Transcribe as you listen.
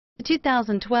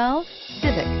2012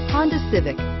 Civic, Honda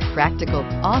Civic. Practical,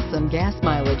 awesome gas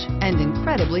mileage, and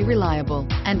incredibly reliable,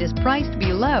 and is priced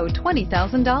below $20,000.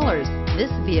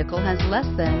 This vehicle has less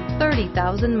than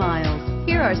 30,000 miles.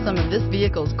 Here are some of this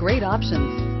vehicle's great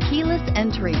options: keyless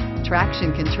entry,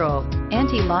 traction control,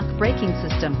 anti-lock braking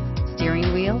system,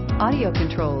 steering wheel audio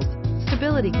controls,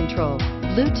 stability control,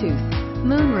 Bluetooth,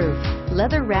 moonroof,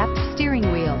 leather-wrapped steering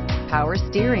wheel, power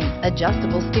steering,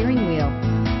 adjustable steering wheel.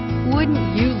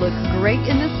 Wouldn't you look great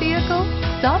in this vehicle?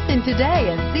 Stop in today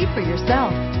and see for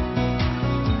yourself.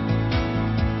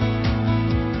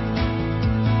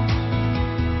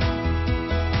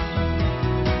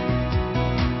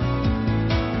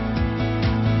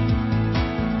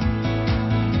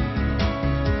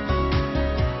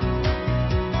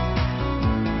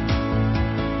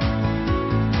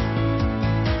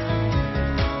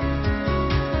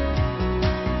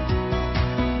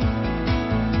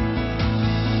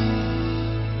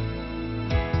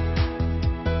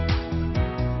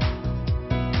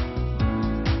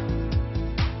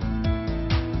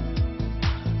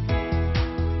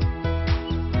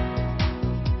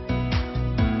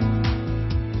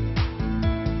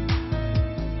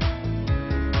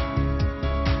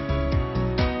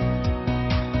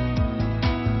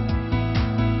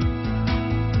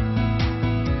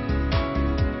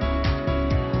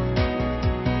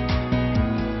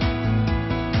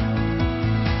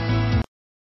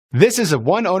 This is a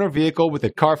one-owner vehicle with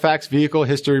a Carfax Vehicle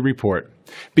History Report.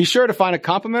 Be sure to find a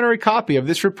complimentary copy of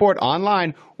this report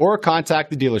online or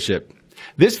contact the dealership.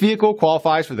 This vehicle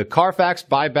qualifies for the Carfax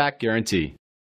Buyback Guarantee.